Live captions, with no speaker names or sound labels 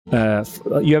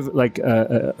you have like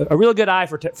a real good eye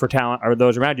for talent or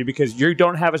those around you because you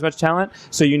don't have as much talent.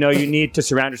 So you need to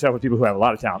surround yourself with people who have a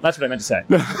lot of talent. That's what I meant to say.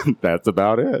 That's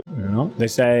about it. They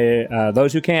say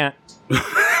those who can't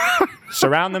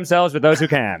surround themselves with those who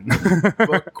can.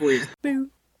 Book queen.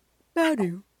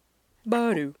 Tony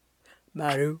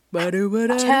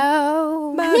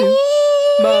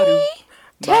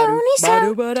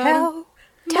Soto.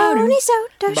 Tony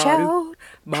Soto Show.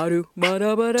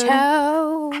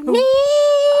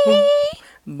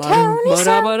 Tony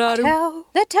Soto.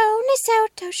 The Tony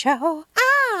Soto Show.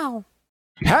 Ow!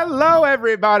 Hello,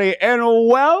 everybody, and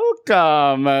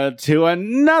welcome to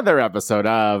another episode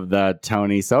of the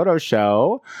Tony Soto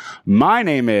Show. My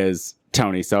name is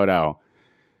Tony Soto.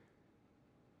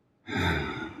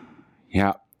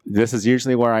 Yeah, this is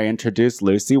usually where I introduce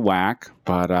Lucy Wack,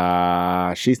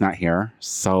 but she's not here.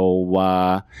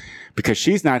 So, because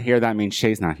she's not here, that means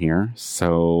she's not here.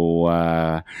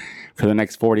 So, for the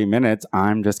next 40 minutes,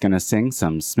 I'm just going to sing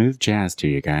some smooth jazz to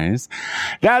you guys.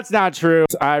 That's not true.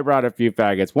 I brought a few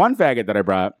faggots. One faggot that I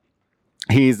brought,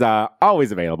 he's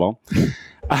always available.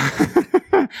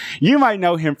 You might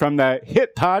know him from the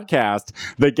hit podcast,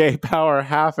 The Gay Power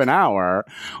Half an Hour,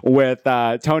 with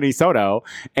Tony Soto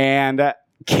and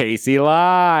Casey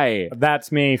Lai.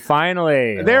 That's me,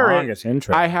 finally. There the longest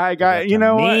intro. I got, you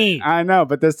know me. What? I know,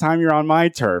 but this time you're on my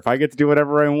turf. I get to do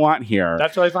whatever I want here.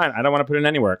 That's really fine. I don't want to put in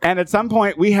any work. And at some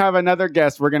point, we have another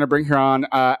guest we're going to bring her on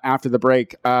after the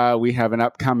break. We have an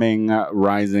upcoming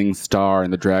rising star in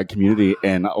the drag community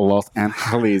in Los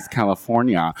Angeles,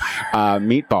 California,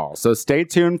 Meatball. So stay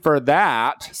tuned for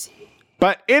that.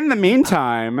 But in the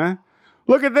meantime,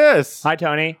 look at this. Hi,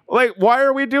 Tony. Like, why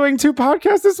are we doing 2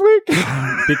 podcasts this week?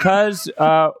 Because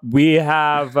we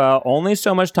have only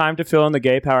so much time to fill in the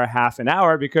Gay Power half an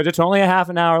hour because it's only a half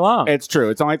an hour long. It's true.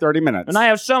 It's only 30 minutes. And I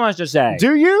have so much to say.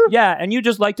 Do you? Yeah, and you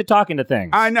just like to talk into things.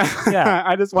 I know. Yeah.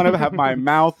 I just want to have my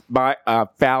mouth by a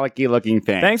phallic-y looking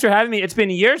thing. Thanks for having me. It's been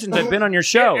years since I've been on your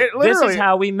show. This is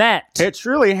how we met. It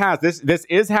truly has. This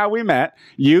is how we met.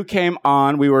 You came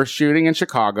on. We were shooting in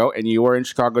Chicago, and you were in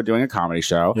Chicago doing a comedy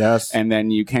show. Yes. And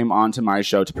then you came on to my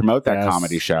show to promote that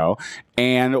comedy show,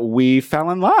 and we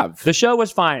fell in love. The show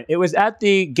was fine. It was at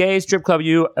the gay strip club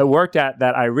you worked at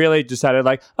that I really decided,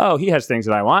 like, oh, he has things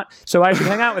that I want, so I should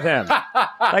hang out with him.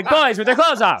 Like boys with their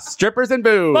clothes off. Strippers and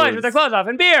booze. Boys with their clothes off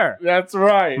and beer. That's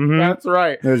right. Mm-hmm. That's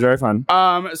right. It was very fun.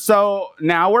 So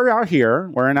now we're out here.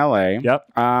 We're in LA. Yep.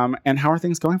 And how are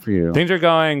things going for you? Things are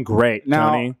going great,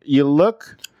 now, Tony. You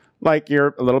look like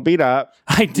you're a little beat up.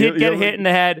 I did get hit in the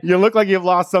head. You look like you've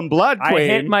lost some blood, Queen. I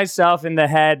hit myself in the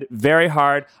head very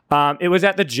hard. It was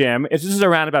at the gym. This is a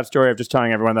roundabout story of just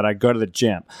telling everyone that I go to the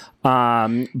gym.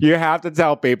 You have to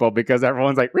tell people because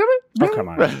everyone's like, really? Oh, come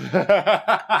on.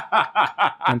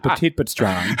 I'm petite but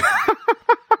strong.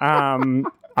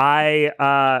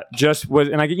 I just was,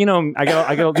 and I get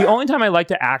the only time I like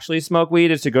to actually smoke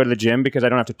weed is to go to the gym because I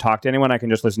don't have to talk to anyone. I can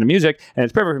just listen to music, and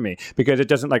it's perfect for me because it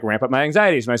doesn't like ramp up my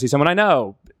anxieties when I see someone I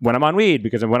know when I'm on weed.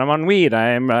 Because when I'm on weed,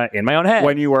 I'm in my own head.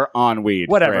 When you were on weed,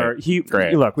 whatever.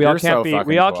 Great. Look, we all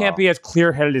can't be as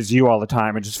clear headed as you all the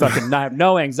time and just fucking have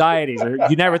no anxieties. Or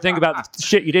you never think about the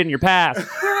shit you did in your past.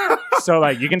 So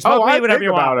like you can smoke weed whenever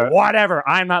you want. Whatever.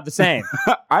 I'm not the same.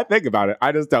 I think about it.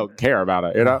 I just don't care about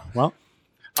it. You know. Well.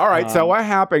 All right, so what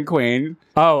happened, Queen?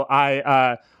 Oh,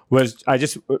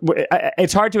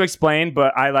 it's hard to explain,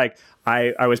 but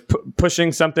I was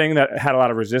pushing something that had a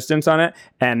lot of resistance on it,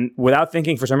 and without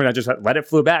thinking, for some reason, I just let it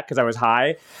flew back because I was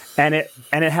high, and it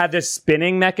had this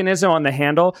spinning mechanism on the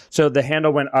handle, so the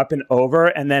handle went up and over,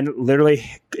 and then literally,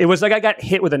 it was like I got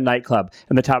hit with a nightclub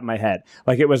in the top of my head,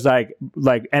 like it was I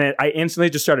instantly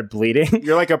just started bleeding.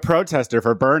 You're like a protester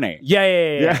for Bernie.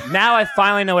 Yeah. Now I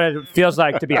finally know what it feels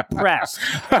like to be oppressed.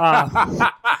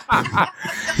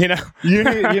 You know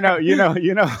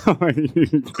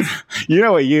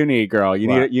what you need, girl.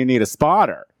 You need a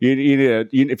spotter.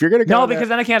 If you're gonna go because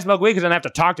then I can't smoke weed because then I have to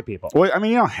talk to people. Well, I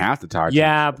mean, you don't have to talk.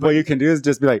 Yeah, but what you can do is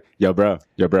just be like, yo, bro.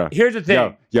 Here's the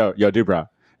thing. Yo, do, bro.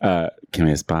 Give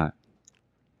me a spot.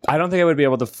 I don't think I would be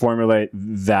able to formulate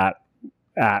that.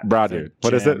 Bra dude.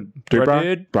 What is it? Bra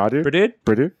dude? Okay.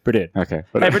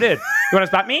 Hey, bra dude. You want to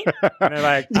spot me? And they're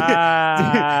like, do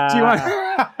you want?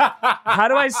 How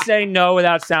do I say no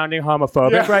without sounding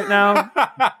homophobic right now?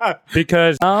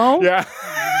 Because yeah.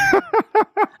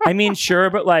 I mean,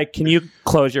 sure, but like, can you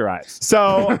close your eyes?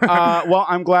 So, well,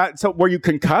 I'm glad. So, were you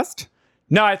concussed?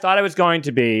 No, I thought I was going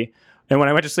to be. And when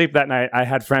I went to sleep that night, I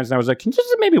had friends, and I was like, can you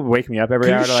just maybe wake me up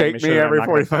every hour? Can you shake me every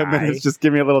 45 minutes? Just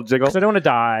give me a little jiggle. Because I don't want to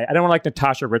die. I don't want to like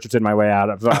Natasha Richardson my way out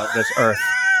of this earth.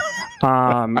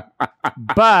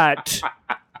 But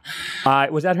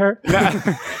Was that her?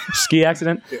 Ski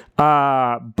accident.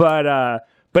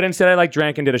 But instead I like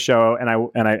drank and did a show and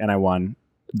I won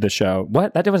the show.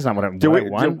 What? That was not what I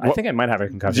won. I think I might have a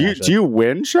concussion. Do you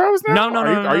win shows now? No.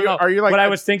 Are you like? What I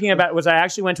was thinking about was I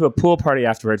actually went to a pool party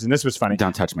afterwards, and this was funny.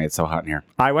 Don't touch me. It's so hot in here.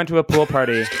 I went to a pool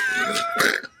party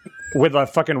with a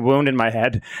fucking wound in my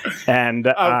head, and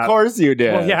Of course you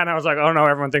did. well, yeah, and I was like, oh no,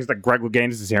 everyone thinks that Greg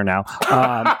Louganis is here now.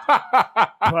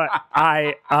 But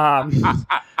I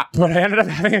ended up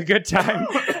having a good time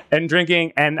and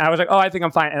drinking, and I was like, oh, I think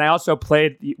I'm fine. And I also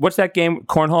played, what's that game,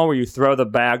 cornhole, where you throw the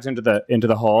bags into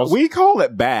the holes? We call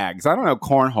it bags. I don't know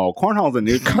cornhole. Cornhole's a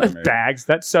new thing. Bags.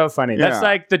 That's so funny. Yeah. That's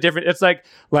like the different. It's like.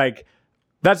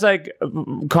 That's like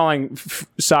calling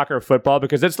soccer football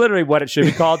because it's literally what it should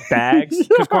be called, bags.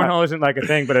 Because cornhole isn't like a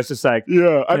thing, but it's just like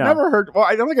I've never heard. Well,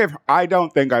 I don't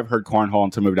think I've heard cornhole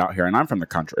until I moved out here, and I'm from the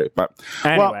country. But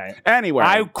anyway,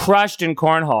 I crushed in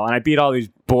cornhole and I beat all these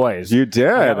boys. You did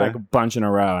I got like a bunch in a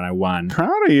row and I won.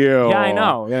 Proud of you. Yeah, I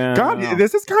know. Yeah, God, I know.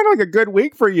 this is kind of like a good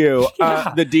week for you.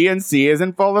 Yeah. The DNC is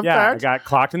in full effect. Yeah, I got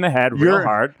clocked in the head real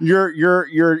hard. Your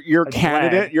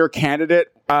candidate. Your candidate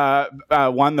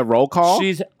won the roll call.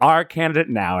 She's our candidate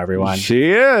now, everyone.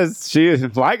 She is. She is.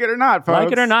 Like it or not, folks.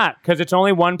 Like it or not, because it's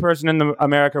only one person in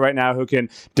America right now who can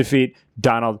defeat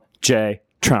Donald J.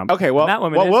 Trump. Okay, well, that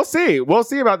woman we'll see. We'll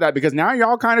see about that because now you're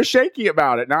all kind of shaky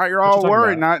about it. Now you're all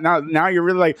worried. Now you're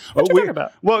really like, what you talking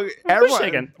about? Well,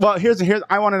 everyone. Well, here's.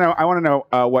 I want to know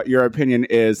what your opinion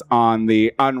is on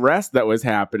the unrest that was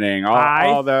happening.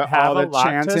 All the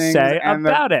chanting to say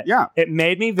about it. Yeah, it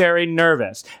made me very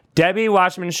nervous. Debbie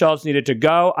Wasserman Schultz needed to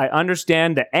go. I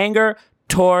understand the anger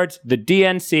towards the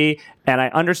DNC, and I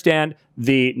understand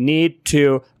the need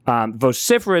to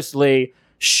vociferously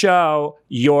show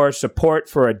your support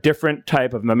for a different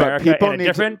type of America and a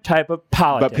different type of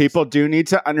politics. But people do need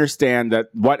to understand that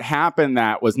what happened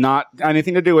that was not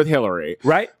anything to do with Hillary.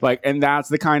 Right. And that's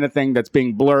the kind of thing that's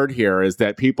being blurred here is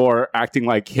that people are acting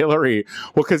like Hillary.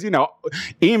 Well, because,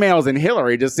 emails and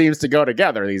Hillary just seems to go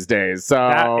together these days.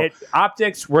 So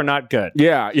optics were not good.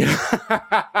 Yeah.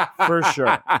 For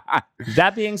sure.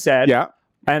 That being said. Yeah.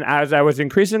 And as I was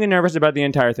increasingly nervous about the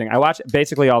entire thing, I watched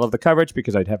basically all of the coverage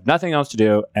because I'd have nothing else to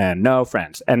do and no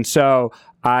friends. And so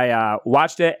I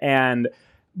watched it, and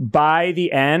by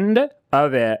the end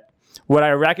of it, what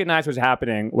I recognized was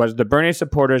happening was the Bernie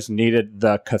supporters needed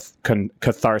the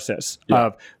catharsis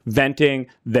of venting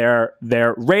their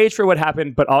rage for what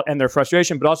happened, and their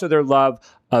frustration, but also their love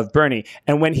of Bernie.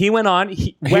 And when he went on,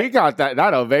 he got that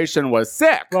ovation was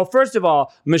sick. Well, first of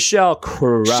all, Michelle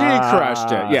crushed. She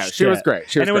crushed it. Yeah, she was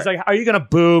great. It was like, are you going to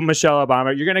boo Michelle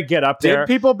Obama? You're going to get up there. Did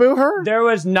people boo her? There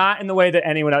was not in the way that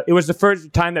anyone else. It was the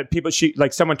first time that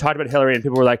someone talked about Hillary and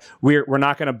people were like, we're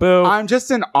not going to boo. I'm just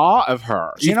in awe of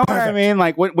her. You know what I mean?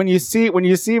 Like when you see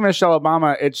Michelle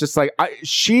Obama, it's just like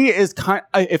she is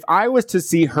if I was to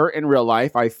see her in real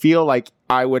life, I feel like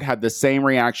I would have the same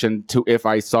reaction to if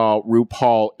I saw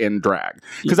RuPaul in drag.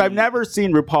 Because I've never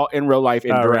seen RuPaul in real life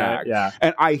in drag. Right, yeah.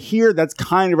 And I hear that's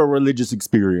kind of a religious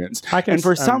experience. And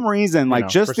for some reason,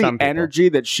 just the energy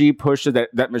that she pushes,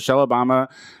 that Michelle Obama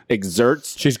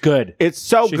exerts. She's good. It's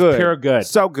so She's good. Pure good.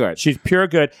 So good. She's pure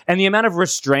good. And the amount of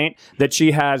restraint that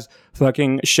she has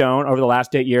fucking shown over the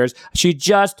last 8 years, she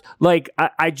just,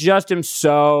 I just am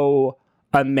so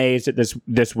amazed at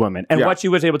this woman and what she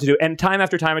was able to do. And time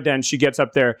after time again, she gets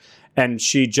up there and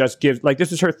she just gives,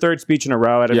 this is her third speech in a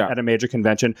row at a major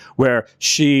convention where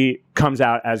she comes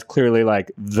out as clearly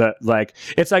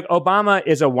it's like Obama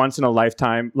is a once in a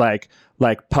lifetime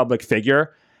public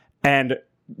figure, and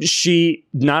she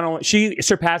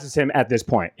surpasses him at this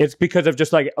point. It's because of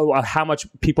just how much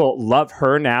people love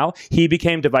her now. He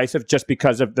became divisive just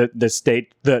because of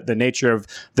the nature of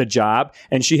the job,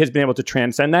 and she has been able to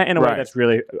transcend that in a way that's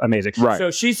really amazing. Right. So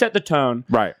she set the tone.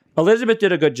 Right. Elizabeth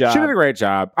did a good job. She did a great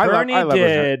job.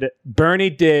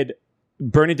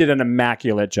 Bernie did an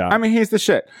immaculate job. I mean, he's the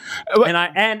shit. And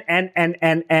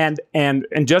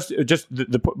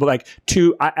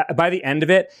by the end of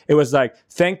it, it was like,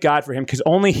 thank God for him, because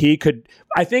only he could.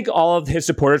 I think all of his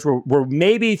supporters were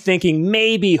maybe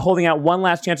holding out one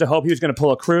last chance of hope he was going to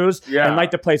pull a Cruz and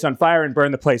light the place on fire and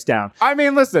burn the place down. I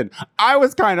mean, listen, I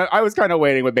was kind of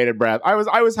waiting with bated breath.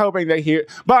 I was hoping that he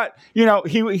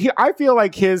I feel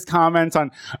like his comments on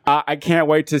I can't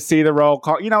wait to see the roll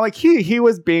call. He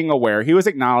was being aware. He was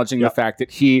acknowledging the fact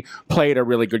that he played a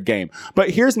really good game. But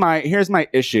here's my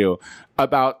issue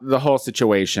about the whole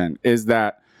situation is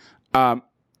that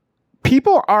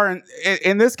people are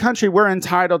in this country, we're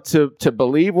entitled to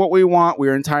believe what we want.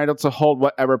 We're entitled to hold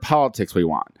whatever politics we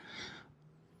want.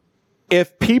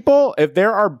 if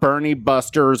there are Bernie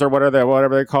busters or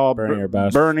whatever they call Bernie or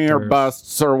busts. Bernie or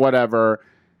busts or whatever,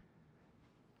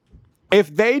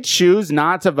 if they choose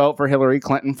not to vote for Hillary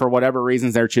Clinton for whatever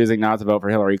reasons they're choosing not to vote for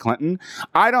Hillary Clinton,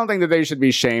 I don't think that they should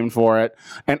be shamed for it.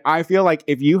 And I feel like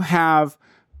if you have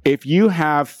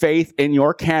faith in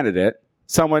your candidate,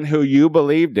 someone who you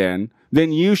believed in,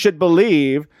 then you should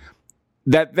believe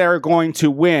that they're going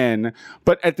to win.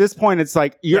 But at this point, it's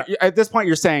like at this point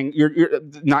you're saying you're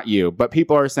not you, but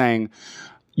people are saying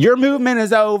your movement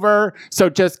is over. So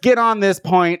just get on this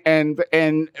point and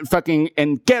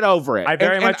get over it.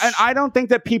 And I don't think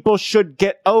that people should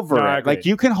get over it. Like,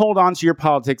 you can hold on to your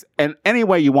politics in any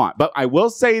way you want. But I will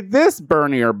say this,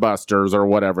 Bernie or busters or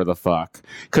whatever the fuck,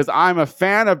 because I'm a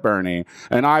fan of Bernie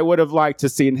and I would have liked to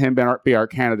seen him be our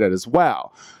candidate as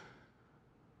well.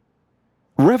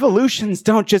 Revolutions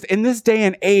don't just, in this day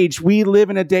and age, we live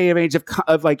in a day of age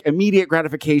of like immediate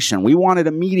gratification. We want it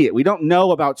immediate. We don't know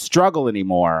about struggle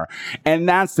anymore. And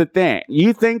that's the thing.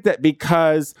 You think that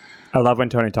because... I love when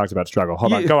Tony talks about struggle.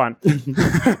 Hold on, go on.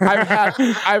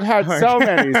 I've had so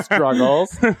many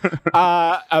struggles,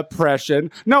 oppression.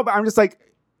 No, but I'm just like,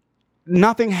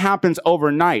 nothing happens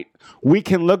overnight. We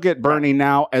can look at Bernie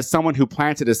now as someone who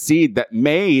planted a seed that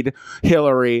made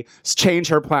Hillary change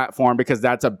her platform, because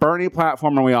that's a Bernie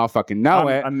platform and we all fucking know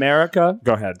it. America,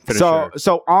 go ahead.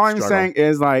 So all I'm saying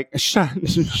is like,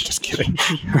 just kidding.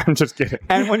 I'm just kidding.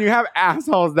 And when you have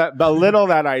assholes that belittle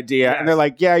that idea and they're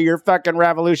like, yeah, you're fucking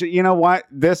revolution. You know what?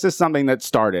 This is something that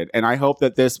started. And I hope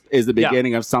that this is the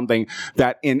beginning of something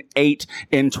that in 8,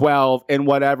 in 12, in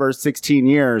whatever, 16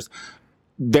 years,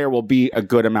 there will be a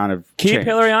good amount of keep change.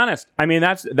 Hillary honest. I mean,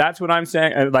 that's what I'm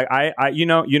saying. Like I you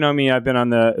know me. I've been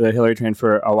on the Hillary train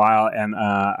for a while, and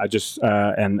I just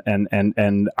and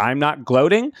I'm not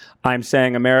gloating. I'm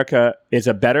saying America is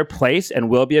a better place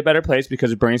and will be a better place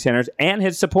because of Bernie Sanders and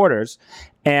his supporters.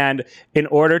 And in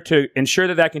order to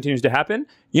ensure that continues to happen,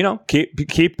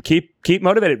 keep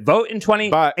motivated. Vote in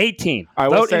 2018.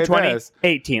 Vote in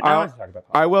 2018.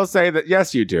 I will say that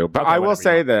yes, you do. But okay, I will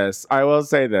say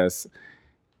this.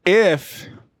 If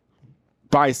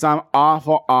by some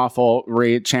awful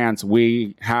chance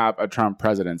we have a Trump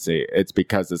presidency, it's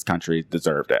because this country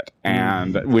deserved it,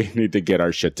 and we need to get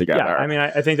our shit together. Yeah, I mean,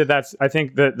 I think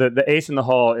the ace in the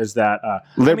hole is that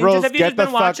liberals get the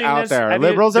fuck out there.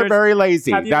 Liberals are very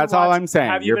lazy. That's all I'm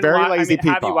saying. You're very lazy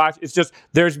people. Have you watched? It's just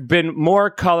there's been more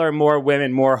color, more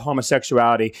women, more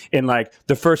homosexuality in like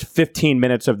the first 15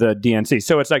 minutes of the DNC.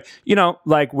 So it's like we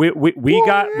need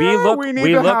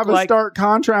to have a stark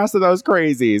contrast to those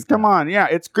crazies. Come on, yeah.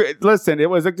 It's good. Listen,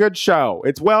 it was a good show.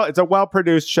 It's a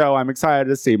well-produced show. I'm excited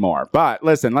to see more. But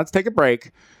listen, let's take a break.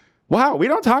 Wow, we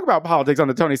don't talk about politics on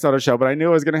the Tony Soto show, but I knew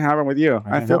it was going to happen with you.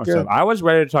 I feel good. I was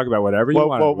ready to talk about whatever you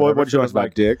wanted. What do you want to talk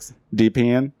about? Dicks?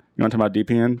 DPing? You want to talk about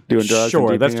DPing? Doing drugs?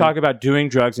 Sure, let's talk about doing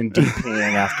drugs and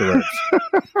DPing afterwards.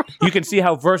 You can see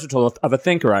how versatile of a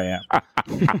thinker I am.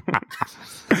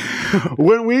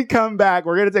 When we come back,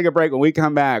 we're going to take a break. When we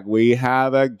come back, we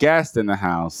have a guest in the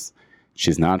house.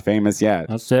 She's not famous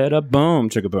yet. I said a boom,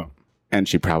 chicka boom. And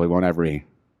she probably won't ever eat.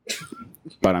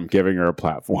 But I'm giving her a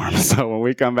platform. So when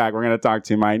we come back, we're going to talk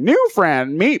to my new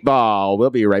friend, Meatball. We'll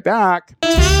be right back.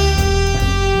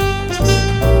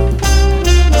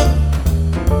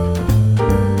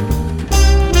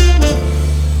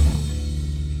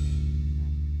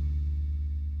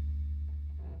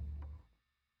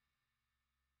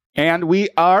 And we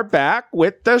are back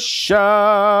with the show.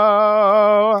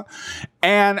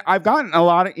 And I've gotten a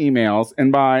lot of emails,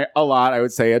 and by a lot, I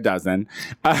would say a dozen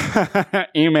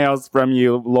emails from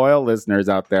you loyal listeners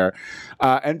out there.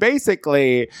 And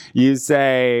basically, you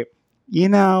say,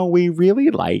 we really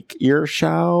like your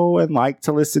show and like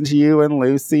to listen to you and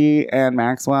Lucy and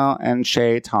Maxwell and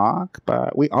Shay talk,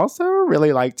 but we also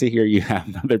really like to hear you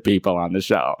have other people on the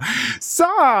show. So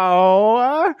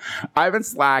I've been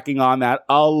slacking on that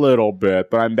a little bit,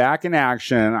 but I'm back in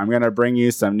action. I'm going to bring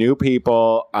you some new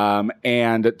people.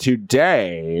 And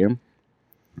today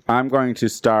I'm going to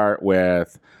start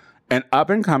with an up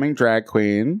and coming drag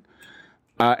queen,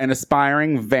 an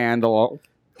aspiring vandal,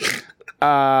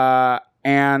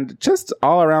 and just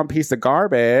all around piece of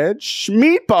garbage,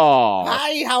 Meatball.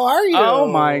 Hi, how are you? Oh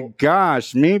my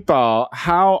gosh, Meatball,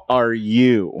 how are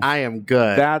you? I am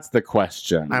good. That's the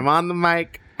question. I'm on the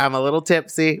mic. I'm a little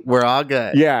tipsy. We're all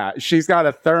good. Yeah, she's got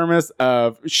a thermos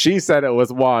of, she said it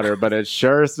was water, but it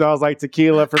sure smells like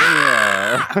tequila from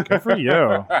here. Good for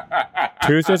you.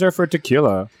 Tuesdays are for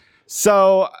tequila.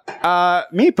 So,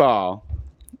 Meatball,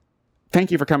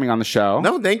 thank you for coming on the show.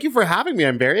 No, thank you for having me.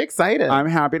 I'm very excited. I'm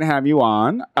happy to have you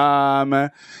on.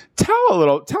 Tell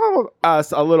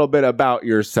us a little bit about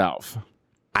yourself.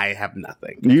 I have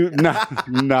nothing.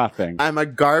 Nothing. I'm a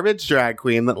garbage drag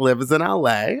queen that lives in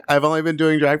LA. I've only been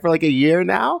doing drag for like a year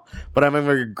now, but I'm having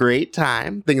a great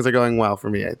time. Things are going well for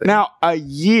me, I think. Now, a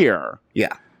year.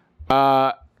 Yeah.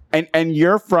 And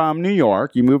you're from New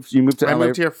York. You moved to I LA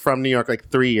moved here from New York like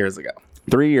 3 years ago.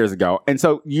 3 years ago. And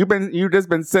so you've just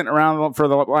been sitting around for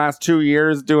the last 2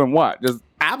 years doing what? Just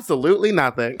Absolutely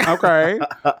nothing. okay.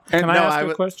 And Can I no, ask I a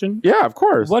would- question? yeah, of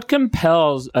course. What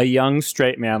compels a young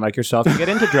straight man like yourself to get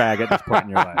into drag at this point in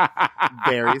your life?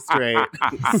 Very straight.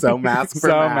 So mask for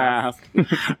So mask.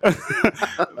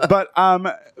 but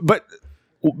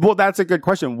well, that's a good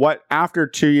question. What, after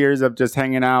 2 years of just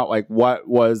hanging out, like what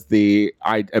was the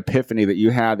epiphany that you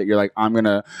had that you're like, I'm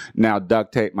gonna now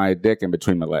duct tape my dick in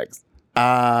between my legs?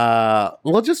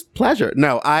 Well, just pleasure.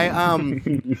 No,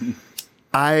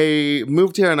 I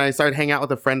moved here and I started hanging out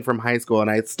with a friend from high school, and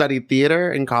I studied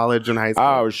theater in college and high school.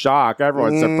 Oh, shock!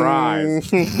 Everyone's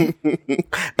surprised.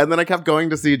 And then I kept going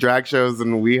to see drag shows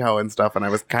in WeHo and stuff, and I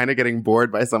was kind of getting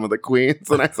bored by some of the queens,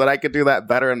 and I said I could do that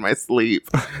better in my sleep.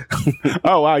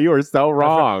 Oh wow, you were so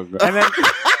wrong. And then,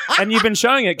 and you've been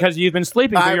showing it because you've been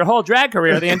sleeping through your whole drag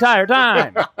career the entire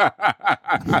time.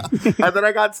 And then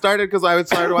I got started because I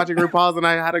started watching RuPaul's, and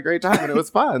I had a great time, and it was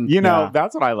fun. You know, Yeah.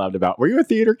 that's what I loved about. Were you a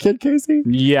theater kid, Casey?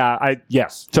 Yeah,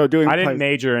 yes. So doing I didn't plays-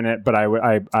 major in it, but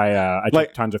I took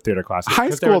Like, tons of theater classes. High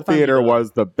 'cause they were school fun to theater do.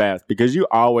 was the best because you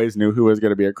always knew who was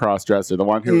going to be a cross dresser. The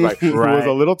one who was like who was Right.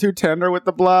 a little too tender with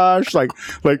the blush, like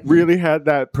really had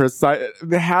that precise.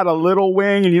 They had a little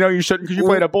wing, and you know you shouldn't because you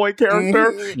played a boy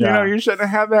character. You Yeah. know you shouldn't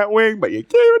have that wing, but you gave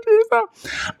it to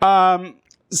yourself.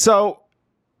 So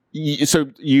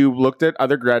you looked at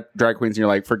other drag queens and you're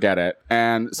like, forget it.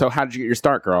 And so how did you get your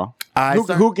start, girl?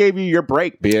 Who gave you your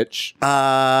break, bitch?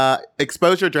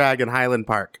 Exposure Drag in Highland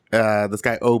Park. This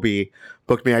guy Obi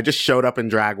booked me. I just showed up in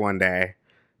drag one day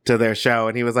to their show,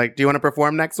 and he was like, "Do you want to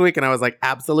perform next week?" And I was like,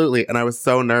 "Absolutely." And I was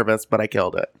so nervous, but I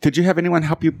killed it. Did you have anyone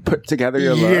help you put together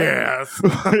your look? Yes.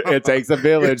 It takes a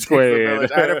village, It takes a queen.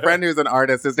 village. I had a friend who's an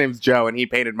artist. His name's Joe, and he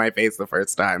painted my face the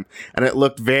first time, and it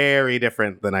looked very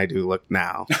different than I do look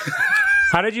now.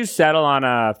 How did you settle on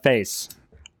a face?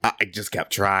 I just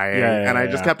kept trying, Yeah, and I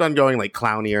just kept on going like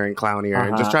clownier and clownier,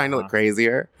 and just trying to look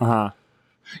crazier.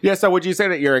 Yeah, so would you say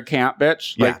that you're a camp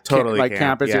bitch? Yeah, totally Like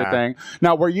camp, camp is your yeah. thing.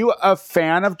 Now, were you a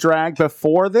fan of drag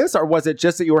before this, or was it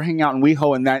just that you were hanging out in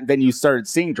WeHo and then you started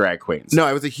seeing drag queens? No,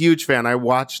 I was a huge fan. I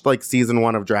watched like season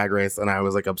 1 of Drag Race, and I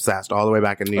was like obsessed all the way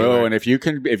back in New York. Oh, and if you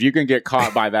can get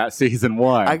caught by that season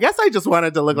one, I guess I just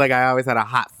wanted to look like I always had a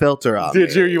hot filter on.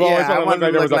 did me. you? You always I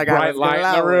wanted to look like there was a I bright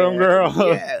light in the room, glowing.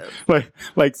 girl. Yeah.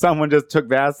 like someone just took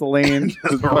Vaseline.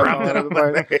 just put it all over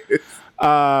the place.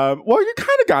 Well, you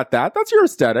kind of got that. That's your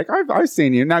aesthetic. I've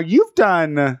seen you. Now you've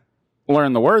done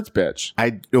Learn the Words, bitch.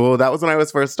 Well, that was when I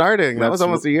was first starting. That That's- was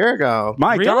almost a year ago.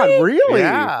 My Really? God, really?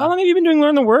 Yeah. How long have you been doing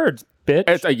Learn the Words, bitch?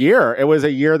 It's a year. It was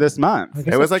a year this month.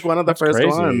 It was like one of the first crazy.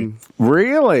 ones.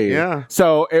 Really? Yeah.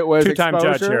 So it was Two-time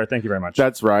judge Exposure. here. Thank you very much.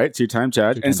 That's right. Two-time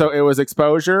judge. And so it was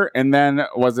Exposure. And then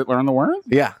was it Learn the Words?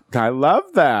 Yeah. I love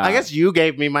that. I guess you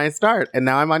gave me my start, and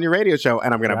now I'm on your radio show,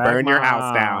 and I'm going to Drag burn your mom.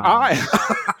 house down.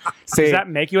 See, Does that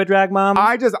make you a drag mom?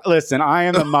 I just listen. I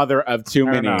am the mother of too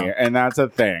I many, know. and that's a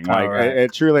thing. Like right.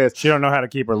 it truly is. she don't know how to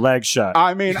keep her legs shut.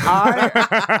 I mean,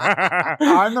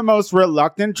 I'm the most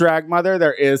reluctant drag mother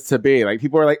there is to be. Like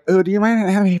people are like, "Oh, do you mind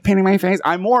having me painting my face?"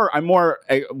 I'm more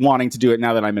wanting to do it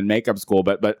now that I'm in makeup school.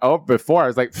 But before I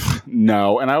was like,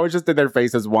 no, and I always just did their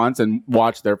faces once and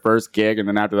watched their first gig, and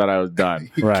then after that I was done.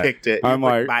 You Right. kicked it. I'm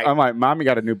You're like, Mommy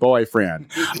got a new boyfriend.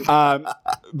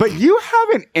 But you have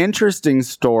an interesting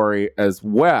story as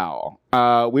well.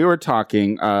 We were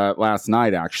talking last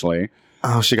night, actually.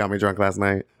 oh, she got me drunk last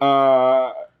night.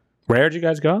 Where'd you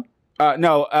guys go?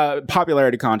 No,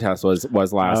 popularity contest was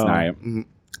last Oh. night. Mhm.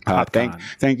 PopCon.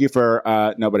 Thank you for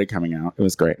nobody coming out. It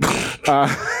was great. It's all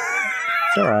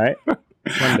right.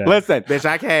 One day. Listen, Bitch,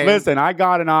 I came. listen. I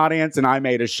got an audience and I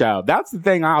made a show. That's the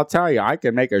thing. I'll tell you, I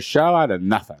can make a show out of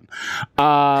nothing,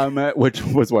 which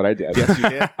was what I did. Yes, you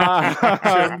did.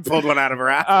 Um, Pulled one out of her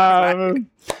ass.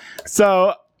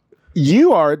 So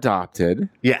you are adopted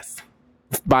Yes.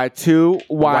 by two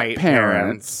white White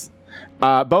parents.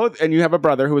 Both, and you have a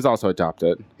brother who is also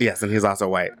adopted, Yes, and he's also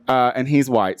white. and he's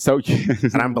white. So,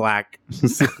 And I'm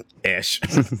black-ish.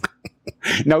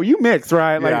 no, you mix,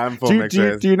 right? Yeah, I'm full do, mixed do,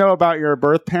 race. do you know about your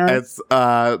birth parents? It's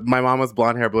my mom was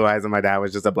blonde hair, blue eyes, and my dad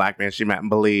was just a black man she met in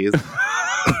Belize.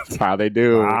 That's how they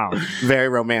do. Wow. Very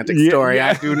romantic Yeah, story, yeah.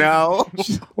 I do know.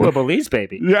 What a Belize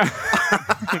baby. Yeah.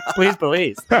 Please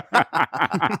Belize.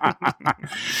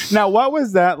 Now, what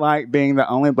was that like being the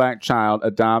only black child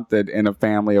adopted in a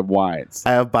family of whites?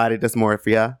 I have body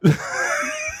dysmorphia.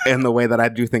 in the way that I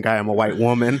do think I am a white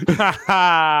woman. No,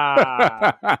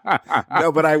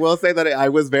 but I will say that I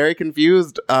was very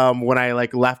confused when I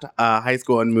like left high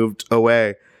school and moved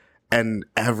away. And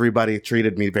everybody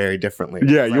treated me very differently.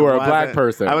 Yeah, you were a black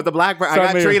person. I was a black person.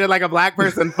 I got treated like a black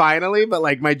person finally, but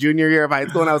like my junior year of high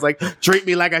school, and I was like, treat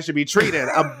me like I should be treated.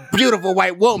 A beautiful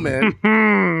white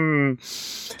woman.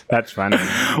 That's funny.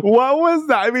 What was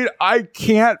that? I mean, I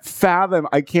can't fathom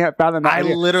that. I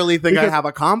idea. literally think I have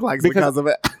a complex because of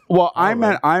it. Well, I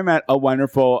met a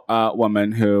wonderful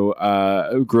woman who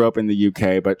grew up in the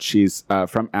UK, but she's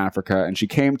from Africa, and she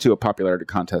came to a popularity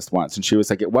contest once, and she was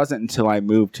like, "It wasn't until I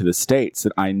moved to the States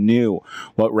that I knew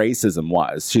what racism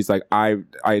was." She's like, "I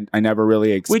never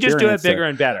really experienced. We just do it bigger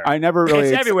and better. I never really.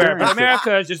 It's everywhere, but experienced it."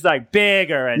 America is just like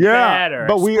bigger and better.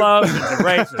 but Explosions of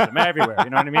racism everywhere.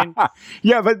 You know what I mean?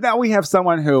 Yeah, but now we have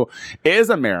someone who is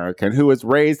American, who was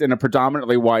raised in a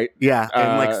predominantly white. Yeah,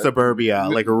 in like suburbia,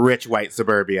 like rich white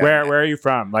suburbia. Where are you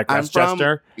from? Like I'm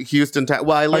Westchester? from Houston.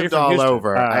 Well, I lived from all Houston?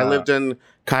 over. I lived in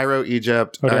Cairo,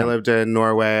 Egypt. Okay. I lived in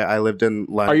Norway. I lived in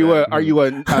London. Are you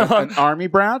an army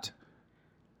brat?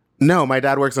 No, my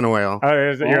dad works in oil.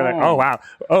 You're like, oh wow,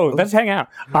 oh let's hang out.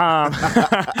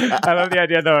 I love the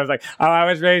idea though. I was like, oh, I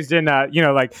was raised in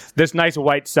like this nice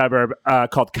white suburb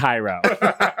called Cairo.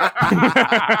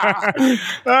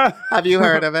 Have you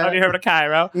heard of it? Have you heard of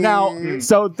Cairo? Now,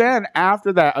 so then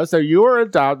after that, so you were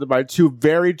adopted by two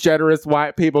very generous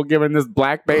white people, giving this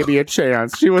black baby a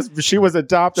chance. She was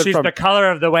adopted. She's from the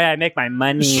color of the way I make my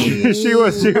money. she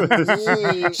was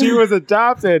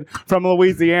adopted from a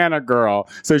Louisiana girl,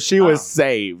 so she was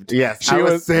saved. Yes, she I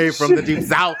was saved from the deep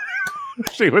south.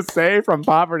 She was saved from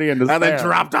poverty and despair. And then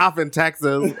dropped off in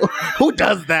Texas. Who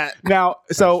does that? Now,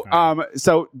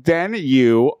 so then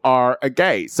you are a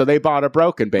gay. So they bought a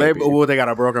broken baby. They got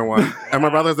a broken one. And my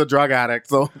brother's a drug addict,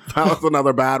 so that was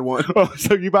another bad one. Oh,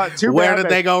 so you bought two. Where did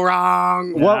they go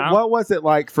wrong? What was it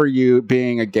like for you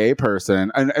being a gay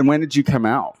person? And when did you come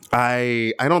out?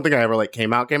 I don't think I ever like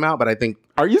came out, but I think.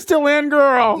 Are you still in,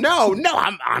 girl? No,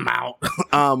 I'm out.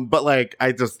 But like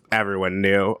everyone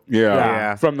knew.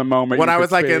 Yeah. From the moment when I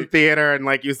was like in theater and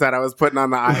like you said, I was putting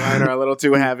on the eyeliner a little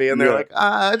too heavy, and they're like,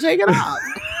 take it off.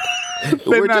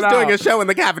 We're just doing a show in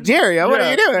the cafeteria. What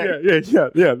are you doing?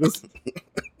 Yeah.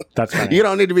 That's funny. You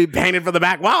don't need to be painted for the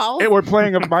back wall. Hey, we're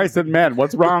playing of Mice and Men.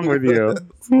 What's wrong with you?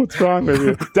 What's wrong with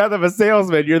you? Death of a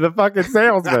salesman. You're the fucking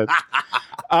salesman.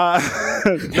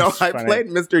 No, I played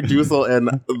Mr. Dussel in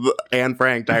Anne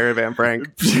Frank, Diary of Anne Frank.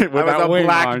 I was a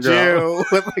black Jew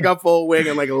with like a full wig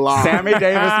and like long. Sammy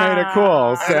Davis made it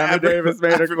cool.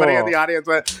 Everybody in the audience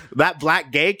went, that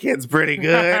black gay kid's pretty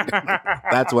good.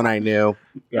 That's when I knew.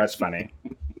 That's funny.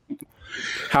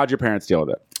 How'd your parents deal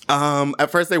with it?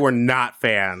 At first they were not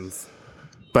fans,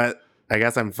 but I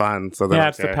guess I'm fun. So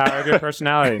it's the power of your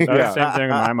personality. That was the same thing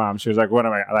with my mom. She was like, "What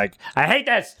am I like? I hate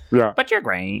this, but you're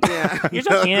great. Yeah. You're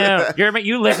so cute.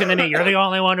 You listen to me. You're the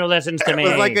only one who listens to me."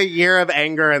 It was like a year of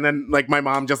anger, and then like my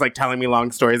mom just like telling me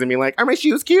long stories and being like, "Are my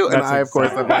shoes cute?" And I, of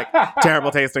course, have like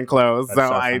terrible taste in clothes,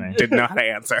 so I didn't know how to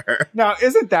answer her. Now,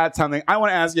 isn't that something I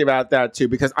want to ask you about that too?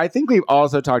 Because I think we've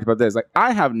also talked about this. Like,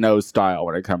 I have no style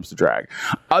when it comes to drag.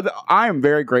 I am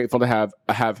very grateful to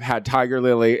have had Tiger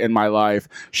Lily in my life.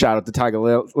 Shout out to Tiger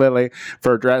Lily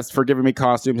for giving me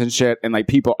costumes and shit, and like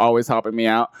people always helping me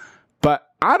out. But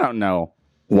I don't know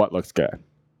what looks good.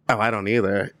 Oh, I don't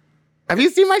either. Have you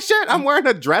seen my shit? I'm wearing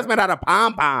a dress made out of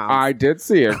pom-poms. I did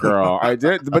see it, girl. I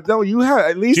did. But no, you have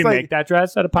at least Did you make that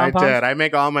dress out of pom-poms? I did. I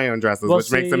make all my own dresses, which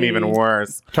makes them even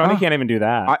worse. Tony can't even do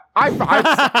that.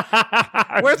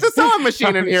 Where's the sewing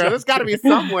machine in here? There's got to be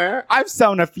somewhere. I've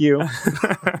sewn a few.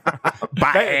 By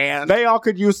hand. They all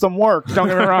could use some work. Don't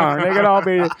get me wrong. They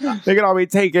could all be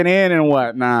taken in and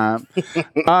whatnot.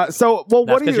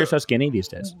 What do you? You're so skinny these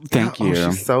days. Thank you.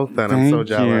 She's so thin. I'm so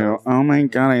jealous. You. Oh my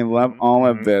god, I love all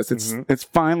of this. It's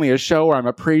finally a show where I'm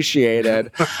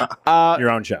appreciated. Your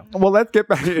own show. Well, let's get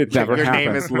back. It never Your happens.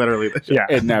 name is literally the show. Yeah.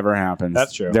 It never happens.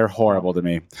 That's true. They're horrible to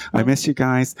me. I miss you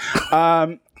guys.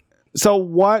 So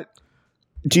what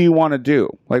do you want to do?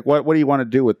 Like, what do you want to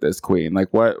do with this, Queen? Like,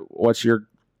 what's your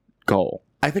goal?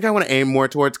 I think I want to aim more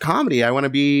towards comedy. I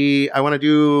want to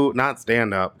do not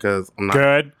stand up because I'm not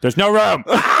good. There's no room.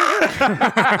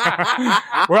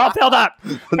 We're all filled up.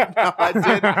 No,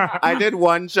 I did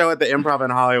one show at the Improv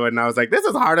in Hollywood, and I was like, "This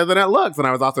is harder than it looks." And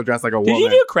I was also dressed like a woman. Did you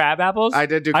do crab apples? I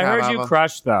did do. Crab I heard apples. you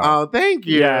crushed though. Oh, thank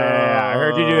you. Yeah. I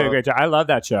heard you do a great job. I love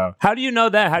that show. How do you know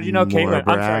that? How do you know Caitlin?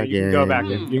 I'm sorry. You can go back.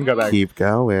 You can go back. Keep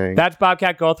going. That's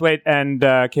Bobcat Goldthwait and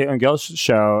Caitlin Gill's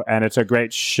show, and it's a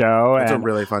great show. It's a and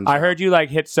really fun show. I heard you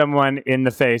like hit someone in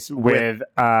the face with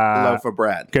loaf of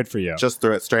bread. Good for you. Just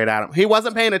threw it straight at him. He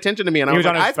wasn't paying attention to me, and I was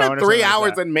like, I spent phone. spent or 3 something like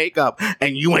hours that. in makeup,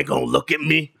 and you ain't gonna look at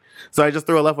me. So I just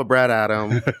threw a loaf of bread at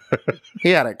him. He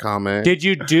had it coming. Did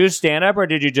you do stand up or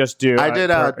did you just do? I did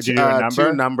did you do a number?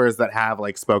 2 numbers that have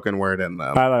like spoken word in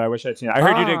them. I wish I'd seen it. I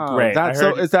heard you did great. That's I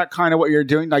heard so. Is that kind of what you're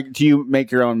doing? Like, do you make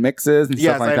your own mixes and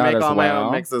Yes, stuff like I that make as all well? my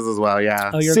own mixes as well.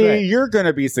 Yeah. Oh, you're See, great. you're going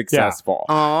to be successful.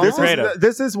 Aw. This Creative.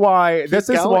 is why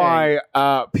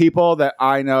people that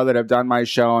I know that have done my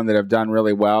show and that have done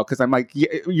really well, because I'm like,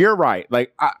 you're right.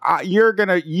 Like,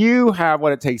 you have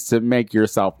what it takes to make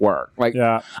yourself work. Like,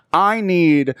 Yeah. I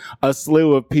need a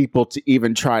slew of people to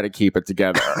even try to keep it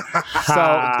together. So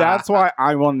that's why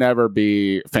I will never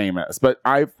be famous. But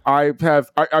I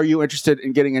have. Are you interested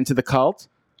in getting into the cult?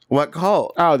 What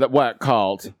cult? Oh, what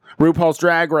cult? RuPaul's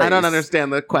Drag Race. I don't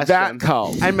understand the question. That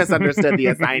cult. I misunderstood the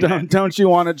assignment. Don't you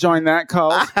want to join that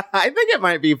cult? I think it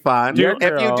might be fun. Dear If you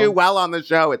girl. do well on the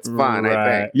show, it's fun, I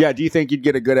Right. think. Yeah, do you think you'd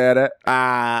get a good at it?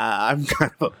 I'm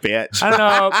kind of a bitch. I don't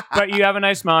know, but you have a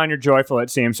nice smile and you're joyful. It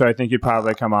seems so. I think you'd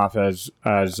probably come off as.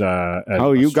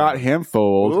 Oh, you got him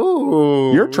fooled.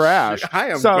 Ooh. You're trash. I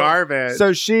am So- garbage.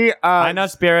 So she, I know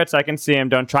spirits. I can see him.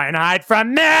 Don't try and hide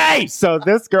from me. so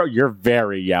this girl, you're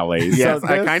very yelly. yes, so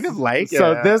I this- kind of like it.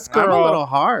 So this I'm a girl, little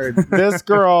hard. this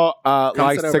girl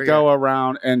likes sit to over go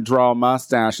around and draw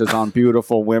mustaches on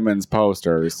beautiful women's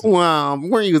posters. Well,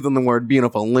 we're using the word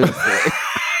beautiful loosely.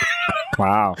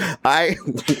 Wow.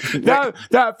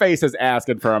 That face is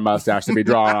asking for a mustache to be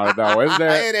drawn on it, though, isn't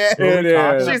it? It is. It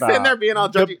is. She's sitting there being all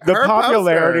The, judgy. the Her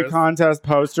popularity posters- contest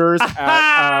posters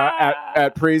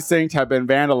at Precinct have been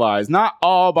vandalized. Not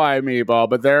all by Meatball,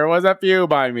 but there was a few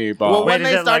by Meatball. Well, Wait, when is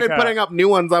they it started like a- putting up new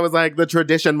ones, I was like, the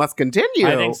tradition must continue.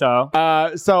 I think so.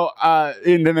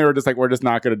 And then they were just like, we're just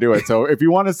not going to do it. So if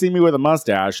you want to see me with a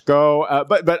mustache, go.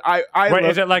 But I Wait,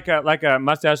 look- is it like a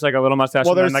mustache, like a little mustache?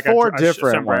 well, and there's then like four a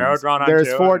different sombrero ones. drawn on There's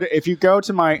too? four. If you go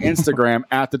to my Instagram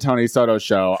at the Tony Soto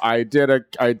Show, I did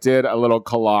a little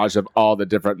collage of all the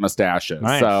different mustaches.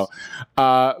 Nice. So,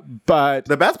 but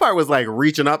The best part was like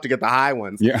reaching up to get the high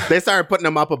ones. Yeah. They started putting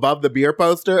them up above the beer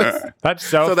posters That's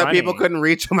so so that funny. people couldn't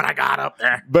reach them, and I got up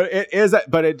there. But it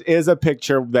is a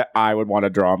picture that I would want to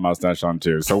draw a mustache on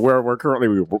too. So we're currently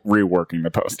reworking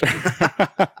the poster.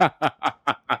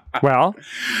 Well,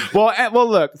 well,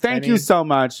 look, thank you so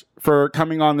much for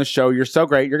coming on the show. You're so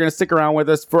great. You're going to stick around with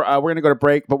us for we're going to go to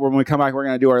break, but when we come back, we're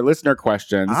going to do our listener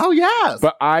questions. Oh yes.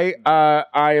 But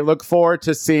I look forward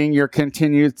to seeing your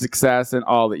continued success in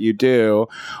all that you do,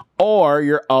 or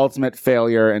your ultimate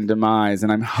failure and demise.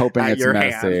 And I'm hoping At it's your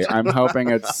messy. hand. I'm hoping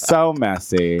it's so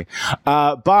messy.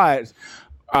 But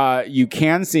you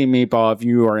can see Meatball if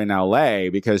you are in LA,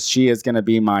 because she is going to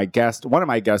be my guest, one of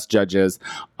my guest judges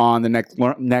on the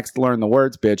next Learn the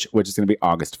Words Bitch, which is going to be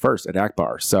August 1st at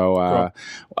Akbar. So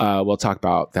we'll talk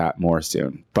about that more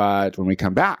soon. But when we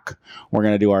come back, we're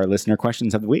going to do our listener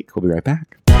questions of the week. We'll be right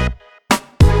back.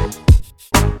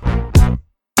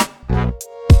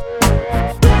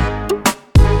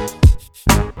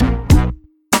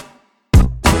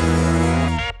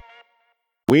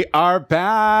 We are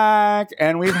back,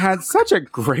 and we've had such a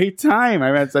great time.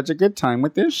 I've had such a good time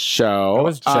with this show. I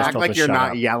was just Act told like to you're shut not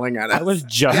up. yelling at us. I was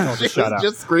just told to She shut was up.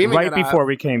 just screaming right at before us.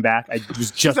 we came back. I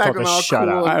was just told acting to all shut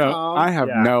cool. up. I have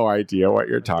Yeah. no idea what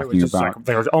you're It was talking just about. like,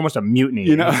 there was almost a mutiny.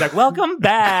 You know- It was like, welcome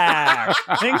back.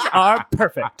 Things are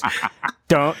perfect.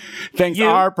 Don't Things you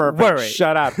are perfect. worry.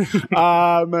 Shut up.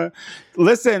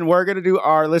 Listen, we're going to do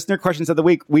our listener questions of the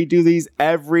week. We do these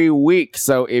every week.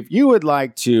 So if you would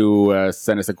like to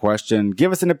send us a question,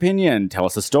 give us an opinion, tell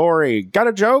us a story, got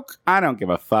a joke? I don't give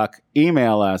a fuck.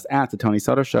 Email us at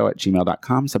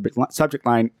thetonysotoshow@gmail.com. Subject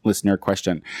line listener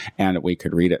question, and we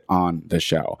could read it on the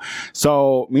show.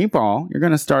 So, Meatball, you're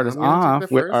going to start us I'm gonna off take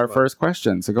the with first our one. first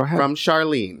question. So go ahead. From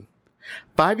Charlene.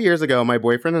 5 years ago, my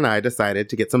boyfriend and I decided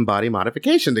to get some body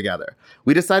modification together.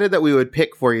 We decided that we would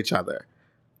pick for each other.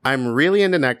 I'm really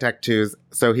into neck tattoos,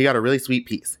 so he got a really sweet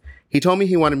piece. He told me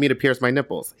he wanted me to pierce my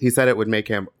nipples. He said it would make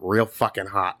him real fucking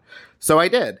hot. So I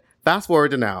did. Fast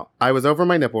forward to now. I was over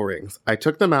my nipple rings. I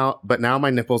took them out, but now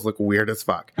my nipples look weird as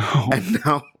fuck. And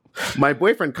now my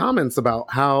boyfriend comments about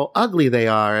how ugly they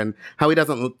are and how he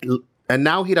doesn't, and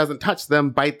now he doesn't touch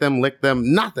them, bite them, lick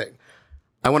them, nothing.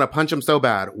 I want to punch him so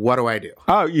bad. What do I do?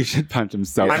 Oh, you should punch him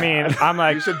so I bad. mean, I'm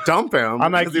like, You should dump him.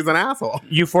 I'm like- because he's an asshole.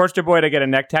 you forced your boy to get a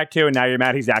neck tattoo, and now you're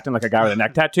mad he's acting like a guy with a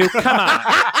neck tattoo? Come on.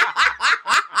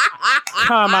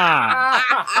 Come on.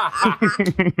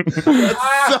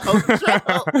 So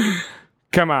true.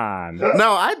 Come on.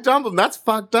 No, I dump him. That's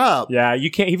fucked up. Yeah, you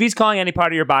can't. If he's calling any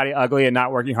part of your body ugly and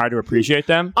not working hard to appreciate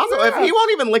them, Also, if he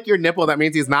won't even lick your nipple, that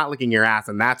means he's not licking your ass,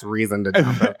 and that's reason to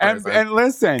dump that person. and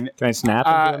listen, can I snap?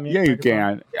 into the yeah, you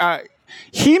microphone? can.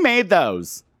 He made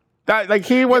those. That, like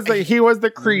he was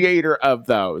the creator of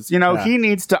those. You know, Yeah. he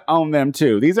needs to own them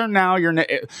too. These are now your.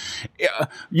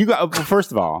 You got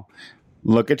first of all,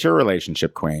 look at your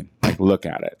relationship, Queen. Like, look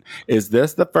at it. Is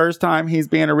this the first time he's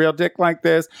being a real dick like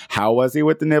this? How was he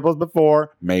with the nipples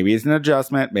before? Maybe it's an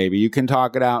adjustment. Maybe you can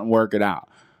talk it out and work it out.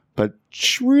 But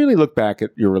really look back at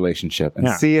your relationship and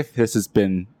Yeah. see if this has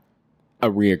been a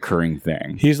reoccurring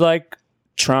thing. He's like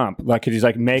Trump. Like he's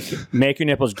like make your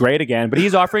nipples great again, but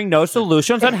he's offering no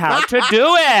solutions on how to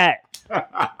do it.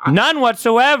 None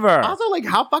whatsoever. Also, like,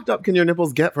 how fucked up can your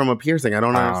nipples get from a piercing? I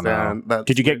don't I don't understand. That's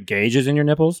Did you get gauges in your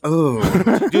nipples? Oh,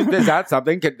 Dude, is that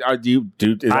something? Do you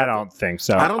do? Is I that- don't think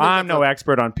so. I don't think I'm that's no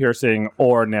expert on piercing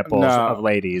or nipples No. of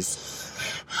ladies.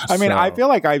 I mean, So- I feel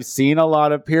like I've seen a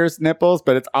lot of pierced nipples,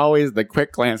 but it's always the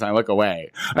quick glance and I look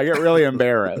away. I get really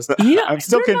embarrassed. Yeah, I'm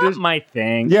still they're not conditioned. my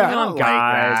thing. Yeah. You know, I don't like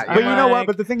guys. that. But you know what?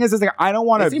 But the thing is like I don't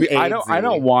want They to seem be. I don't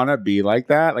AIDS-y. want to be like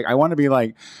that. Like I want to be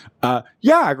like,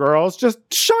 yeah, girls, just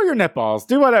show your nipples,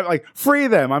 do whatever. Like free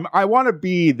them. I want to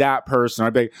be that person.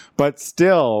 I'd be, but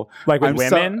still, Like with I'm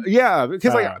women? yeah,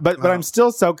 because but I'm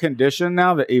still so conditioned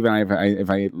now that even if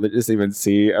I just even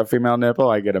see a female nipple,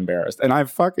 I get embarrassed. And I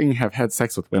fucking have had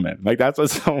sex with women. Like that's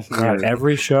what's so God, weird.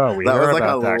 every show we That hear was like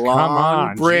about a that. Come long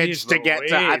on, bridge jeez to get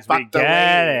to, I Louise, fucked we a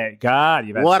get lady. it. God,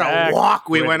 you've had what a sex walk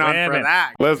we with went on for women.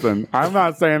 that. Listen, I'm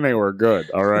not saying they were good.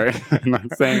 All right, I'm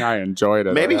not saying I enjoyed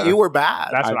it. Maybe you were bad.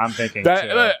 That's what I'm thinking. That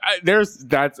too.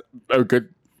 that's a good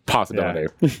possibility.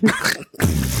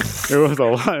 It was a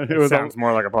lot. It was Sounds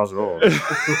more like a possibility.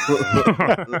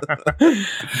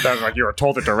 Sounds like you were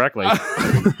told it directly.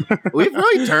 We've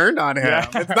really turned on him. Yeah.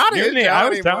 It's not his Mutiny, show I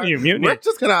was anymore. telling you, mutiny. We're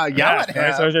just gonna yell Yeah, at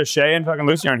him. so it's just Shay and fucking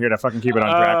Lucy aren't here to fucking keep it on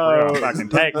track. We're gonna fucking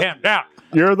take him down.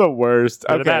 You're the worst.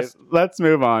 You're the Okay, best. let's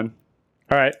move on.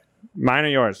 All right, mine or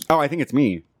yours? Oh, I think it's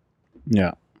me.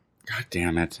 Yeah, God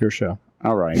damn it. your show.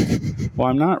 All right. Well,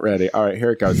 I'm not ready. All right,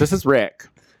 here it goes. This is Rick.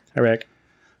 Hey, Rick.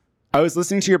 I was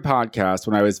listening to your podcast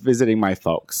when I was visiting my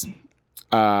folks.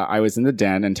 I was in the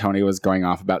den and Tony was going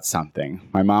off about something.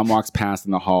 My mom walks past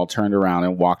in the hall, turned around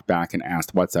and walked back and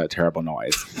asked, "What's that terrible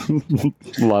noise?"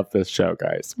 Love this show,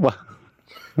 guys.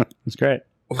 It's great.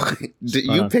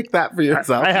 You picked that for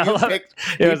yourself. I You love- picked,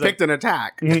 it you was picked an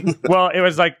attack. Well, it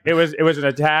was like it was an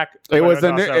attack. It but was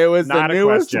the also it was the not a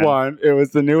newest question. one. It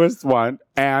was the newest one,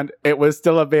 and it was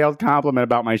still a veiled compliment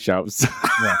about my shows.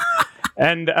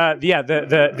 And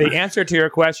the answer to your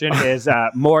question is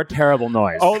more terrible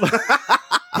noise. Oh,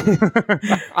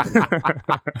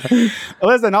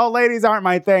 listen, old ladies aren't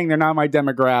my thing. They're not my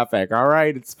demographic. All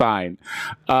right, it's fine.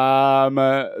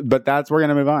 But we're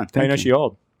gonna move on. How you know Thank she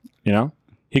old? You know,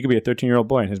 he could be a 13-year-old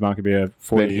boy, and his mom could be a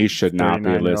 40. But he should not be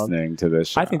 39-year-old. listening to this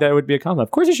show. I think that would be a compliment.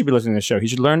 Of course, he should be listening to this show. He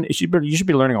should learn. You should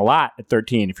be learning a lot at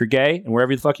 13. If you're gay and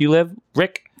wherever the fuck you live,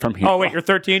 Rick. From here. Oh wait, you're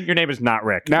 13. Your name is not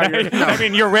Rick. Now you're- I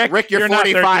mean, you're Rick. Rick, you're not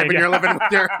 45 13. and you're living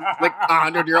with your like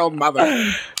 100-year-old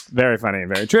mother. Very funny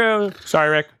and very true.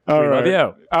 Sorry, Rick. All we right. love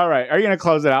you. All right. Are you going to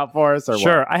close it out for us or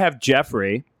Sure. I have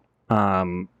Jeffrey.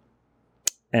 And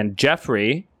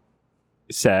Jeffrey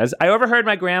says, I overheard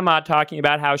my grandma talking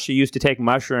about how she used to take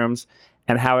mushrooms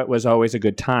and how it was always a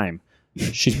good time.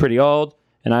 She's pretty old,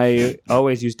 and I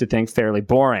always used to think fairly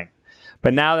boring.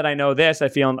 But now that I know this, I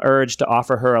feel an urge to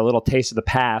offer her a little taste of the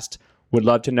past. Would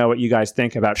love to know what you guys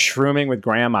think about shrooming with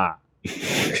grandma.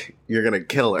 You're gonna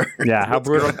kill her. Yeah, how What's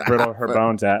gonna brittle her happen?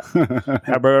 bones at.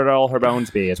 How brittle her bones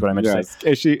be is what I meant to say.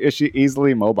 Yes. Is she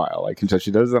easily mobile? Like, so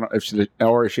she doesn't,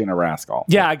 or is she in a rascal?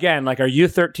 Yeah, again, like, are you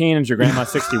 13 and is your grandma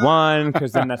 61?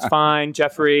 Because then that's fine,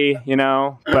 Jeffrey, you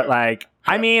know? But, like,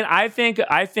 I mean, I think,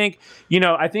 I think you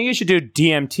should do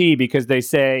DMT because they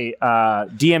say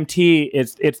DMT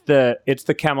it's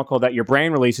the chemical that your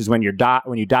brain releases when you die,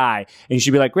 and you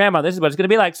should be like, Grandma, this is what it's going to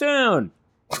be like soon.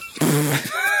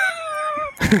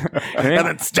 And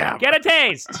then stab. Get a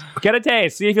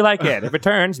taste. See if you like it. If it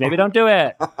turns, maybe don't do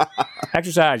it.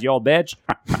 Exercise, you old bitch.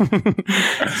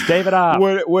 Stave it up.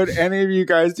 Would any of you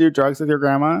guys do drugs with your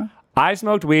grandma? I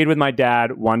smoked weed with my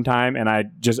dad one time, and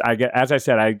I'm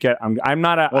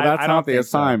not a. Well, that's I don't not the think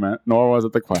so. assignment, nor was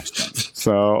it the question.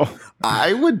 So,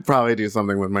 I would probably do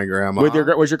something with my grandma.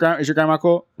 is your grandma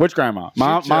cool? Which grandma?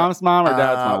 Mom's mom or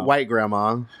dad's mom? White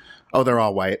grandma. Oh, they're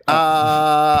all white.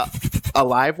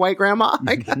 Alive white grandma,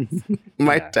 I guess.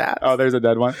 My dad. Oh, there's a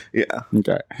dead one. Yeah.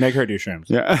 Okay. Make her do shrooms.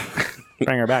 Yeah.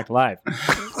 Bring her back to life.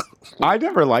 I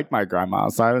never liked my grandma,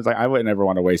 so I was like, I would never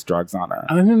want to waste drugs on her.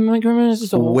 I mean, my grandma is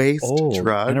just Waste old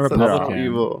drugs. and a That's so Republican.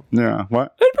 evil. Yeah.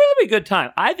 What? It'd really be a good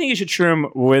time. I think you should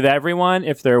shroom with everyone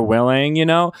if they're willing, you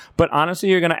know. But honestly,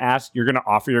 you're gonna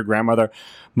offer your grandmother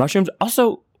mushrooms.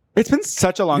 Also, It's been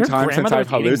such a long Your time since grandmother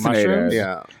I've was eating hallucinated. mushrooms?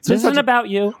 Yeah. It's been This such isn't a- about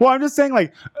you. Well, I'm just saying,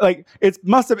 like it's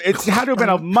had to have been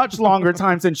a much longer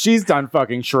time since she's done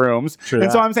fucking shrooms. True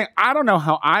and so that. I'm saying I don't know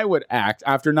how I would act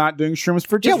after not doing shrooms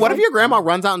for just Yeah, what if your grandma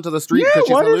runs out into the street because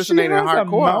she's what if she hallucinating has a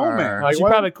hardcore? moment? Like, She's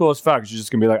what- probably cool as fuck. She's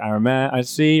just gonna be like, I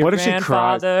see your What if she cries?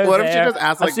 grandfather What if she there. just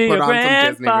asks, I like, see put your on some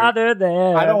Disney grandfather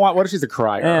there. I don't want. What if she's a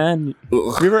crier? And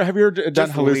Have you ever done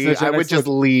Just leave. hallucinogenics? I would just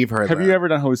leave her. Have there. you ever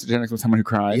done hallucinogenics with someone who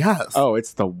cries? Yes. Oh,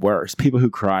 it's the worst. People who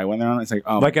cry when they're on. It's like,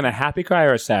 oh, like in a happy cry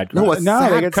or a sad cry? No, a no,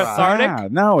 sad they get cry. cathartic?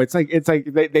 sad. No, it's like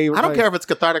they. I don't care if it's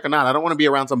cathartic or not. I don't want to be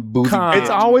around some boozy. Come bitch. It's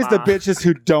always the Ma. bitches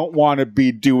who don't want to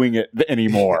be doing it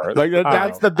anymore. Like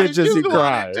that's the bitches do who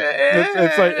cry. want it.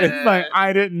 It's like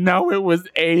I didn't know it was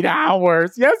 8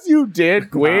 hours. Yes, you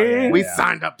did, Queen. We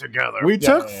signed up together. We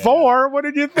took 4. What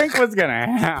did you think was gonna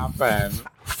happen?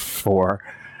 4.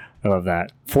 I love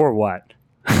that. 4 what?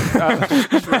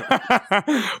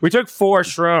 We took 4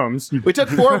 shrooms. We took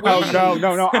 4 weeks. Oh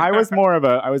no! I was more of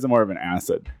an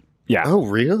acid. Yeah. Oh,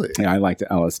 really? Yeah, I liked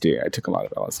LSD. I took a lot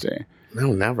of LSD.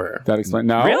 No, never. That explains.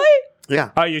 No, Really?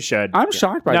 Yeah. Oh, you should. I'm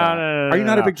shocked by that. No. Are you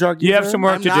not a big drug You user? have some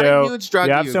work I'm to not do. a huge drug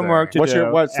you have some user. work to What's do. the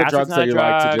Acid's drugs not that a you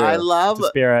like to drug. do? I love It's a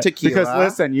spirit. tequila. Because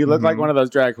listen, you look like one of those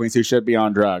drag queens who should be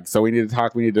on drugs. So we need to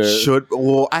talk. We need to.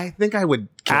 Well, I think I would.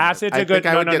 kill it. Acid's I a good. think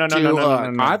I would No. get too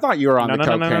hooked. I thought you were on No, the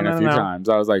no, no, cocaine no, a few no. times.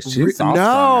 I was like, she's off No,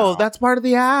 now. that's part of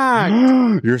the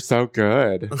act. You're so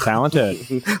good. Talented.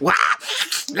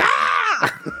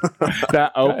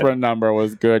 That Oprah number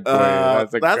was good. Queen.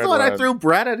 That's a That's good what I one. threw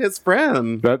Brett at his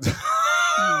friend That's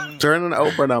during an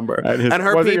Oprah number. and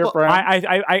her was it your people. friend?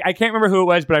 I can't remember who it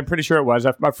was, but I'm pretty sure it was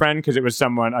my friend because it was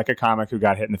someone like a comic who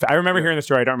got hit in the face. I remember hearing the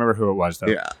story. I don't remember who it was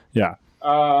though. Yeah.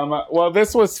 Well,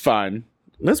 this was fun.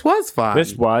 This was fun.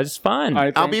 This was fun. I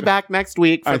I'll think- be back next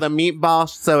week for the Meatball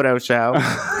Soto show.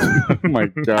 Oh my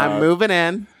god! I'm moving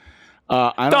in.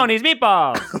 Tony's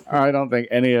meatballs. I don't think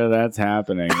any of that's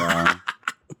happening. Though.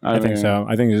 I think so.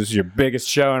 I think this is your biggest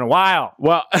show in a while.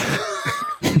 Well,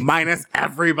 Minus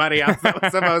everybody else that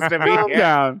was supposed to be calm here.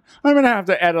 down. I'm gonna have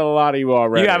to edit a lot of you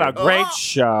already. You have a great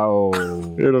show.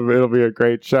 It'll be a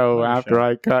great show after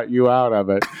I cut you out of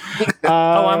it.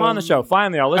 Oh, I'm on the show.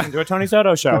 Finally, I'll listen to a Tony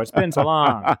Soto show. It's been so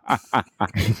long.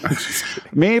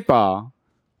 Meatball,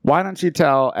 why don't you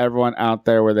tell everyone out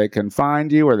there where they can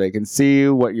find you, where they can see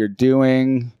you, what you're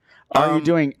doing? Are you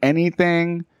doing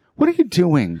anything? What are you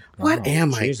doing? What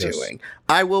am Jesus. I doing?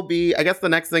 I will be. I guess the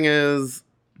next thing is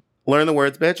Learn the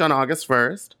Words, bitch, on August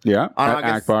 1st. Yeah, On at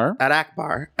August, Akbar At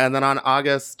Akbar. And then on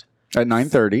August. at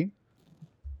 9:30.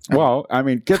 Well, I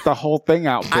mean, get the whole thing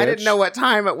out, bitch. I didn't know what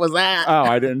time it was at. Oh,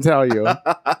 I didn't tell you.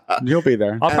 You'll be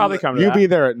there. I'll probably come to You that. be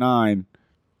there at 9.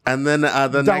 And then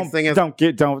the next thing is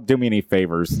don't do me any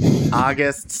favors.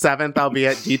 August 7th. I'll be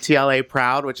at DTLA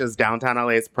Proud, which is downtown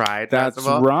LA's Pride That's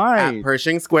Festival. right. At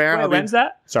Pershing Square. Wait, I'll be when's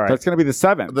that? Sorry. That's going to be the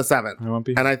 7th. the 7th. I won't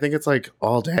be. And I think it's like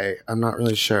all day. I'm not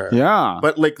really sure. Yeah.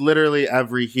 But like literally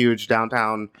every huge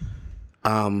downtown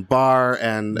bar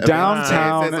and event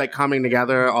Downtown- spaces, like coming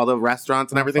together, all the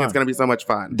restaurants and everything. It's going to be so much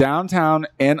fun. Downtown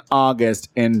in August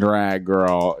in drag,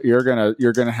 girl. You're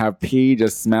gonna have pee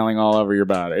just smelling all over your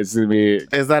body. It's gonna be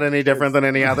Is that any different than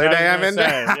any other day I'm in?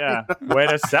 Yeah. Way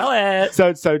to sell it.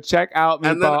 so check out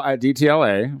And then- Meatball at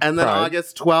DTLA. And then Pride.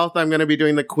 August 12th, I'm going to be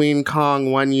doing the Queen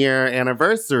Kong 1 year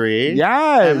anniversary.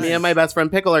 Yes. And me and my best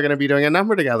friend Pickle are going to be doing a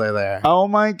number together there. Oh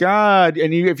my god!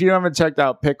 And if you haven't checked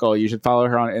out Pickle, you should follow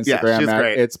her on Instagram. she's at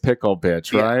great. It's Pickle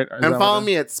Bitch, Yeah. right? Is And that follow what it-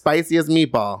 me at Spicy as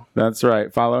Meatball. That's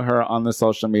right. Follow her on the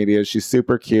social media. She's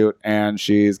super cute, and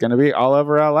she's going to be all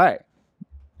over LA.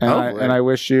 Hopefully. And I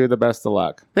wish you the best of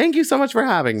luck. Thank you so much for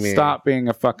having me. Stop being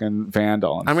a fucking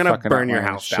vandal. And I'm gonna fucking burn your up my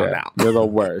house down shit. now. You're the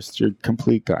worst. You're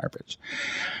complete garbage.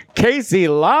 Casey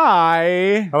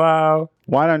Lai, Hello.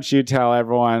 why don't you tell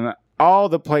everyone all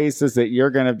the places that you're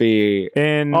going to be,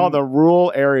 In all the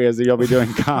rural areas that you'll be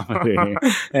doing comedy?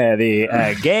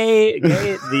 the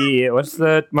gay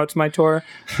what's my tour?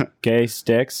 Gay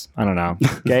Sticks. I don't know.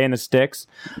 Gay in the Sticks.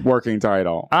 Working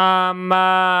title.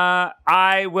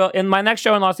 I will. In my next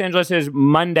show in Los Angeles is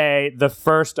Monday, the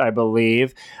 1st, I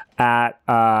believe, at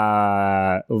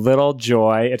Little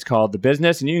Joy. It's called The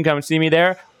Business, and you can come and see me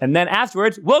there. And then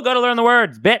afterwards, we'll go to Learn the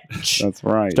Words, bitch. That's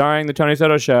right. Starring the Tony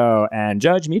Soto Show and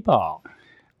Judge Meatball.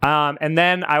 And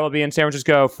then I will be in San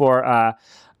Francisco for at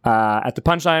the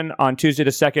Punchline on Tuesday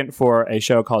the 2nd for a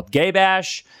show called Gay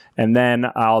Bash. And then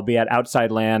I'll be at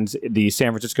Outside Lands, the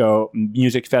San Francisco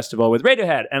Music Festival with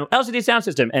Radiohead and LCD Sound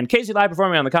System and Casey Live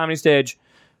performing on the comedy stage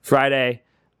Friday.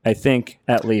 I think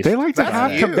at least. They like to That's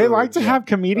have huge. they like to have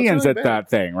comedians That's really at that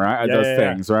thing, right? At Yeah, those yeah,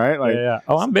 things, right? Like, yeah.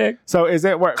 Oh, I'm big. so is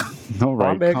it where? All right,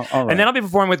 I'm big. all right. And then I'll be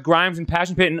performing with Grimes and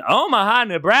Passion Pit in Omaha,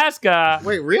 Nebraska.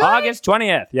 Wait, really? August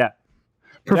 20th. Yeah.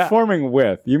 performing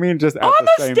with you mean just at On the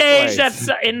the same stage place? that's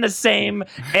in the same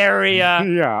area.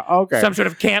 Yeah. Okay. Some sort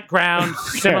of campground,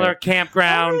 similar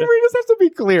campground. We just have to be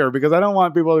clear because I don't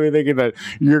want people to be thinking that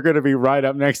you're going to be right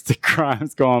up next to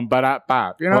Grimes going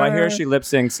ba-da-bop. You know Well, I what hear mean? she lip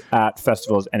syncs at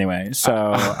festivals anyway, so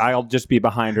I'll just be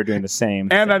behind her doing the same.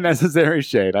 And unnecessary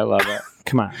shade. I love it.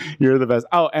 Come on. You're the best.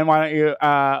 Oh, and why don't you?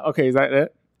 Okay, is that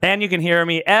it? And you can hear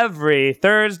me every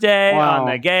Thursday Wow.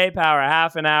 on the Gay Power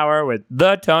Half an Hour with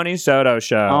The Tony Soto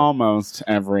Show. Almost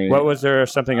every. What was there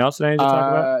something else that I need to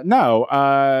talk about? No.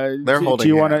 They're do holding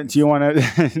you want to? hands. Do you want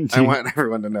to? I want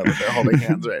everyone to know that they're holding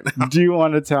hands right now. Do you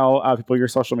want to tell people your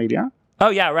social media?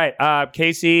 Oh, yeah, right.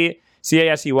 Casey,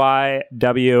 CASEYWLEY.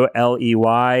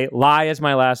 Lie is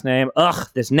my last name. Ugh,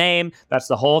 this name. That's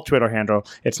the whole Twitter handle.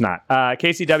 It's not.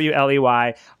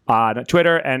 KCWLEY on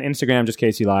Twitter and Instagram, just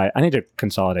Casey Lie. I need to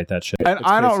consolidate that shit. And It's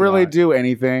I don't Casey really Lie. do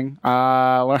anything.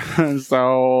 Learn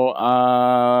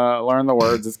the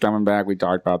words is coming back. We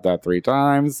talked about that 3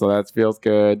 times, so that feels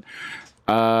good.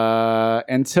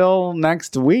 Until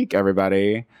next week,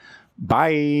 everybody.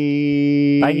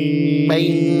 Bye. Bye.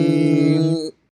 Bye.